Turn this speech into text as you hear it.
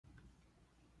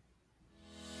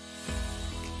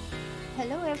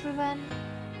Hello everyone,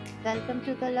 welcome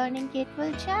to the Learning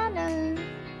K-12 channel.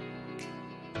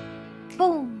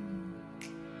 Boom,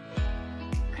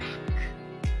 crack,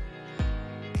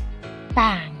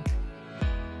 bang,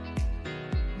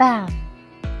 bam,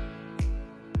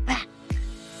 whack.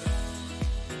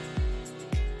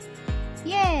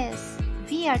 Yes,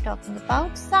 we are talking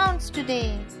about sounds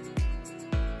today.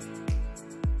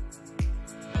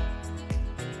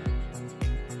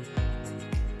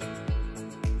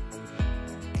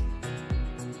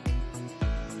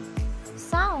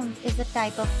 Sound is a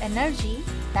type of energy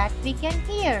that we can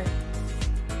hear.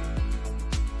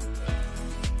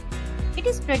 It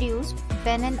is produced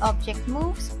when an object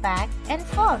moves back and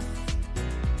forth.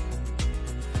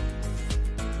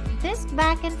 This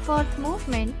back and forth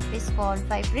movement is called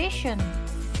vibration.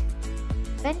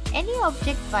 When any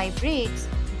object vibrates,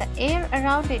 the air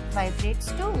around it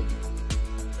vibrates too.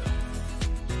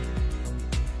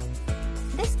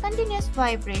 This continuous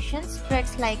vibration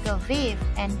spreads like a wave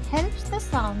and helps the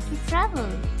sound to travel.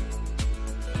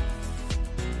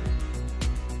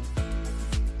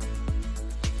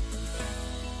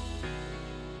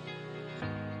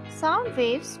 Sound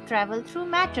waves travel through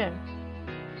matter.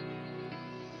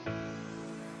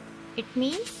 It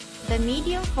means the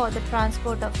medium for the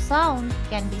transport of sound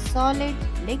can be solid,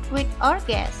 liquid, or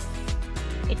gas.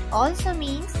 It also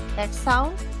means that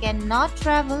sound cannot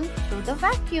travel through the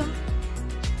vacuum.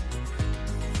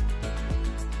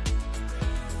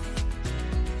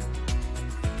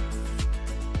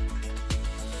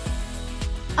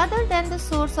 Other than the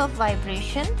source of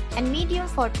vibration and medium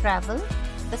for travel,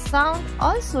 the sound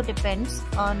also depends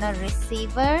on a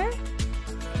receiver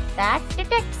that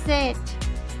detects it.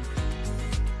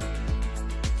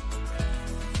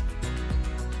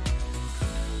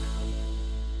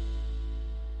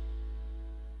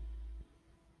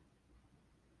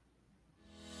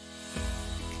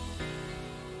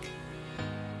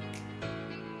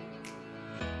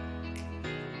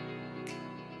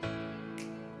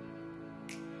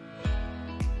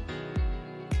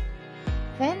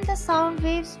 When the sound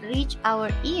waves reach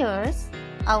our ears,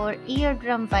 our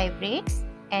eardrum vibrates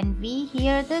and we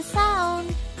hear the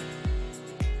sound.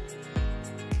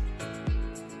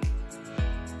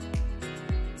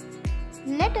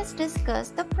 Let us discuss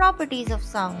the properties of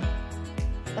sound.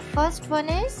 The first one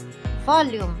is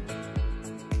volume.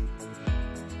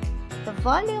 The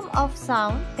volume of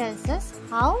sound tells us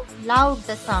how loud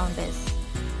the sound is.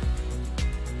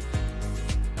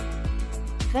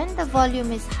 When the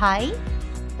volume is high,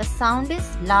 the sound is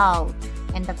loud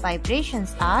and the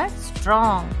vibrations are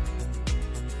strong.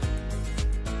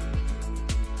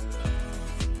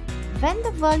 When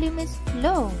the volume is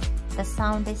low, the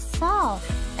sound is soft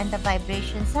and the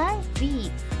vibrations are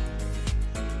weak.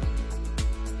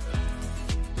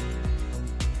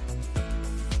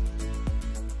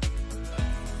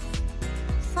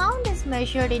 Sound is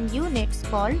measured in units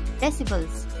called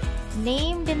decibels,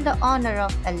 named in the honor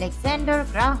of Alexander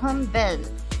Graham Bell.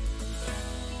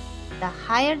 The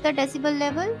higher the decibel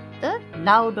level, the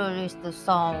louder is the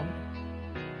sound.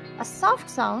 A soft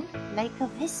sound, like a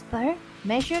whisper,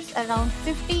 measures around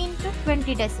 15 to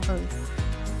 20 decibels.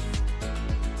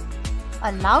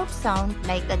 A loud sound,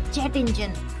 like a jet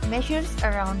engine, measures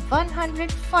around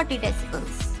 140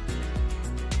 decibels.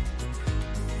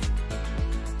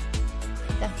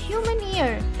 The human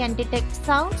ear can detect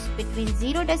sounds between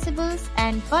 0 decibels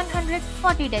and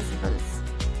 140 decibels.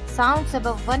 Sounds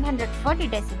above 140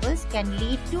 decibels can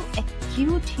lead to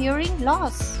acute hearing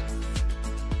loss.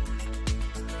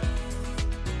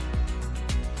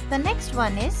 The next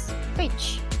one is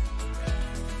pitch.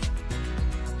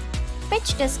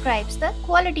 Pitch describes the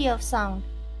quality of sound.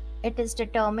 It is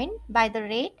determined by the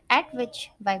rate at which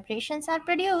vibrations are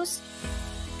produced.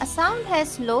 A sound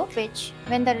has low pitch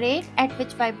when the rate at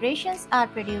which vibrations are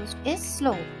produced is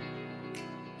slow.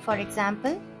 For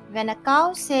example, when a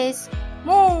cow says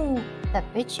moo, the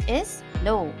pitch is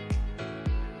low.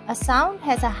 A sound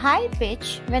has a high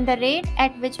pitch when the rate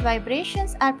at which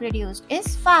vibrations are produced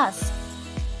is fast.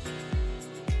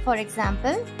 For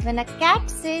example, when a cat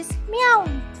says meow,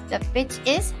 the pitch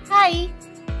is high.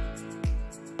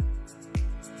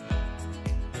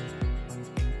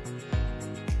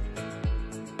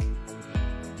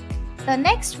 The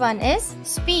next one is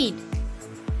speed.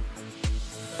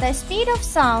 The speed of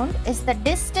sound is the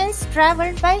distance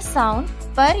traveled by sound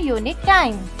per unit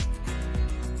time.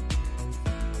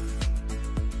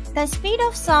 The speed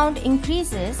of sound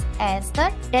increases as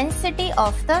the density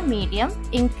of the medium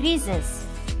increases.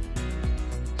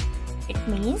 It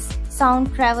means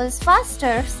sound travels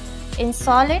faster in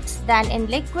solids than in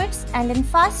liquids and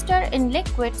faster in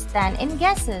liquids than in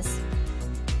gases.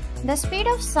 The speed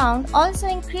of sound also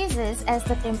increases as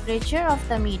the temperature of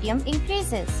the medium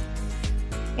increases.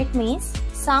 It means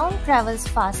sound travels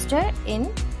faster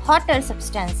in hotter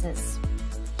substances.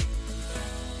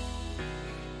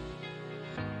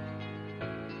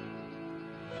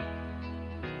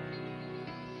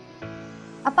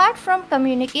 Apart from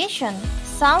communication,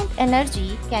 sound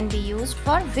energy can be used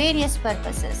for various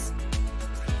purposes.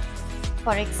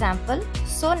 For example,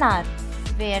 sonar,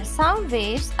 where sound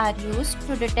waves are used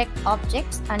to detect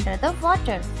objects under the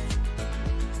water.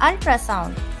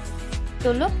 Ultrasound,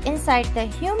 to look inside the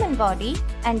human body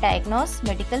and diagnose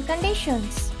medical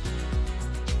conditions.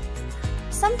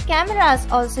 Some cameras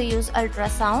also use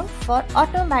ultrasound for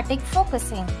automatic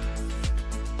focusing.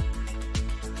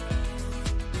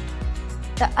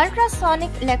 The ultrasonic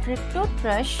electric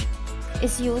toothbrush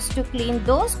is used to clean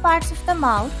those parts of the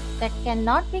mouth that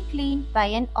cannot be cleaned by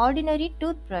an ordinary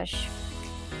toothbrush.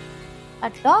 A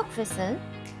dog whistle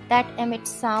that emits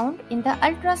sound in the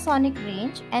ultrasonic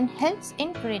range and helps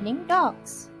in training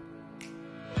dogs.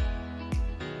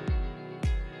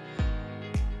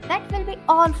 That will be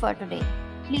all for today.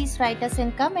 Please write us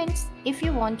in comments if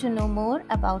you want to know more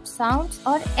about sounds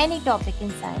or any topic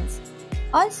in science.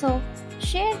 Also,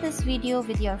 share this video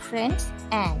with your friends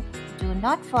and do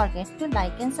not forget to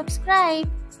like and subscribe.